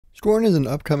Scorn is an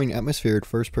upcoming atmospheric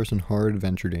first-person horror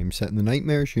adventure game set in the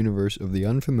nightmarish universe of the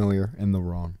unfamiliar and the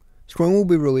wrong. Scorn will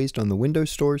be released on the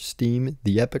Windows Store, Steam,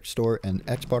 the Epic Store, and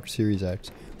Xbox Series X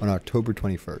on October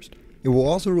 21st. It will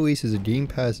also release as a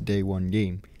Gamepass Day 1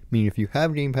 game, meaning if you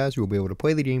have Gamepass, you will be able to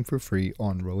play the game for free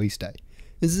on release day.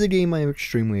 This is a game I am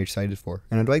extremely excited for,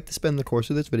 and I'd like to spend the course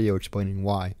of this video explaining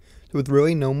why. So with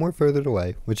really no more further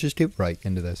delay, let's just get right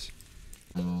into this.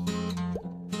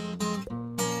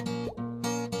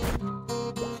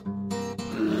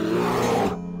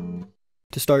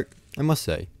 To start, I must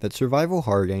say that survival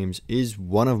horror games is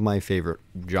one of my favorite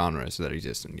genres that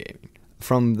exist in gaming.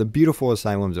 From the beautiful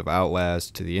asylums of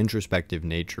Outlast, to the introspective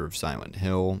nature of Silent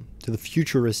Hill, to the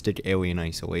futuristic Alien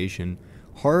Isolation,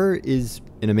 horror is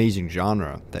an amazing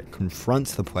genre that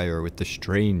confronts the player with the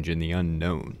strange and the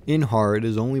unknown. In horror, it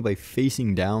is only by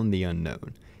facing down the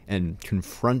unknown and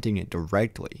confronting it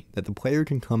directly that the player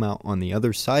can come out on the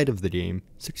other side of the game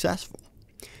successful.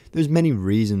 There's many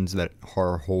reasons that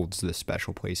horror holds this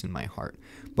special place in my heart,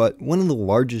 but one of the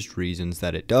largest reasons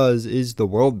that it does is the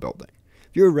world building.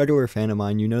 If you're a regular fan of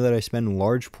mine, you know that I spend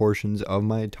large portions of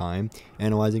my time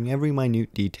analyzing every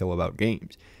minute detail about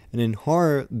games, and in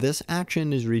horror, this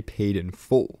action is repaid in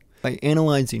full. By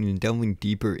analyzing and delving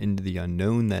deeper into the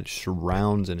unknown that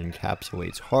surrounds and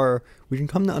encapsulates horror, we can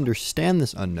come to understand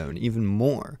this unknown even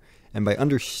more. And by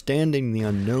understanding the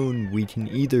unknown, we can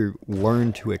either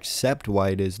learn to accept why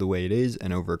it is the way it is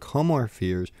and overcome our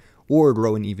fears, or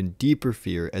grow an even deeper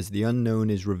fear as the unknown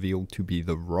is revealed to be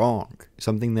the wrong,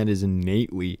 something that is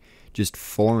innately just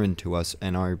foreign to us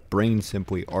and our brains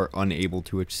simply are unable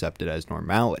to accept it as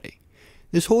normality.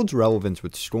 This holds relevance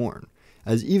with Scorn,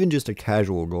 as even just a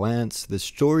casual glance, the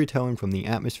storytelling from the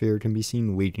atmosphere can be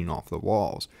seen leaking off the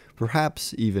walls,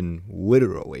 perhaps even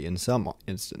literally in some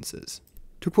instances.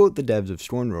 To quote the devs of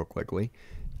Scorn real quickly,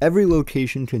 every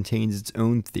location contains its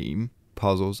own theme,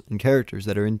 puzzles, and characters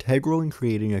that are integral in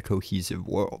creating a cohesive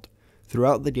world.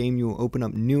 Throughout the game, you will open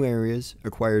up new areas,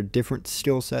 acquire different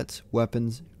skill sets,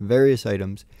 weapons, various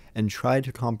items, and try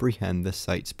to comprehend the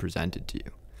sights presented to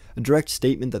you. A direct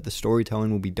statement that the storytelling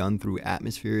will be done through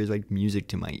atmosphere is like music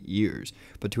to my ears,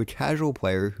 but to a casual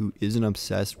player who isn't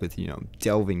obsessed with,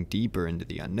 delving deeper into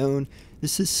the unknown,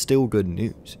 this is still good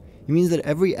news. It means that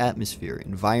every atmosphere,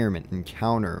 environment,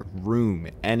 encounter, room,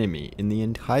 enemy in the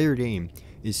entire game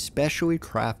is specially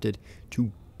crafted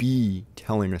to be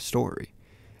telling a story.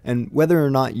 And whether or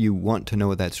not you want to know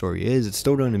what that story is, it's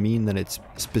still going to mean that it's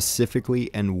specifically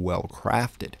and well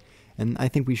crafted. And I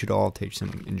think we should all take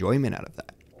some enjoyment out of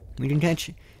that. We can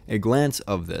catch a glance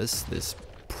of this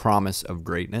promise of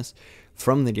greatness,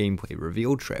 from the gameplay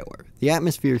reveal trailer. The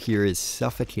atmosphere here is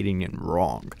suffocating and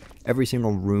wrong. Every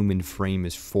single room and frame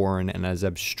is foreign and as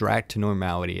abstract to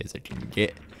normality as it can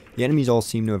get. The enemies all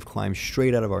seem to have climbed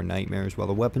straight out of our nightmares, while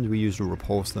the weapons we use to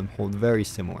repulse them hold very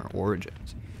similar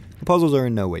origins. The puzzles are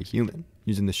in no way human,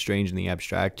 using the strange and the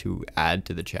abstract to add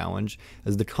to the challenge,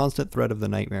 as the constant threat of the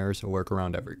nightmares lurk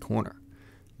around every corner.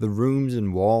 The rooms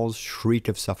and walls shriek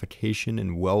of suffocation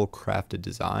and well-crafted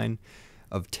design,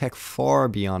 of tech far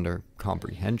beyond our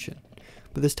comprehension.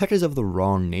 But this tech is of the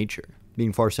wrong nature,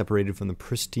 being far separated from the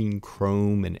pristine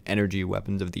chrome and energy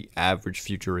weapons of the average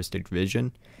futuristic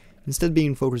vision, instead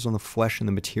being focused on the flesh and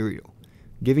the material,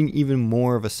 giving even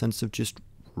more of a sense of just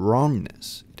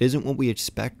wrongness. It isn't what we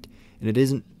expect, and it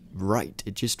isn't right.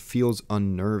 It just feels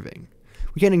unnerving.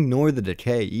 We can't ignore the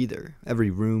decay either. Every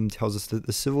room tells us that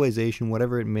the civilization,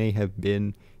 whatever it may have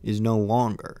been, is no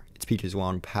longer. Its peak is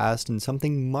long past, and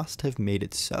something must have made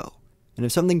it so. And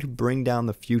if something could bring down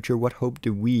the future, what hope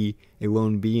do we, a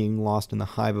lone being lost in the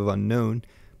hive of unknown,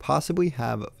 possibly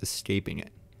have of escaping it?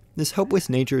 This helpless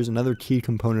nature is another key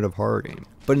component of horror game,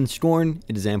 but in Scorn,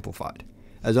 it is amplified.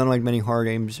 As unlike many horror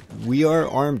games, we are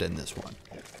armed in this one.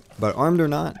 But armed or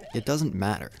not, it doesn't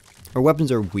matter. Our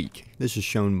weapons are weak. This is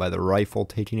shown by the rifle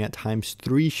taking at times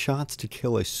 3 shots to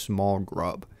kill a small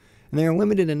grub. And they are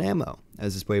limited in ammo,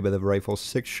 as displayed by the rifle's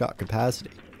 6-shot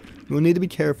capacity. We will need to be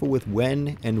careful with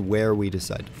when and where we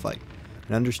decide to fight,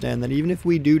 and understand that even if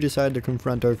we do decide to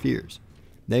confront our fears,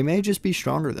 they may just be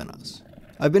stronger than us.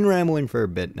 I've been rambling for a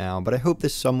bit now, but I hope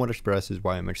this somewhat expresses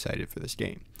why I'm excited for this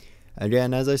game.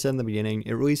 Again, as I said in the beginning,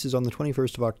 it releases on the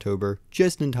 21st of October,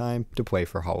 just in time to play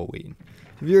for Halloween.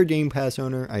 If you're a Game Pass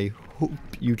owner, I hope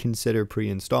you consider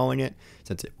pre-installing it,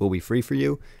 since it will be free for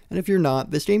you, and if you're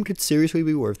not, this game could seriously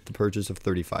be worth the purchase of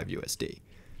 $35 USD.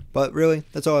 But really,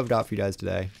 that's all I've got for you guys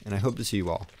today, and I hope to see you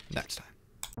all next time.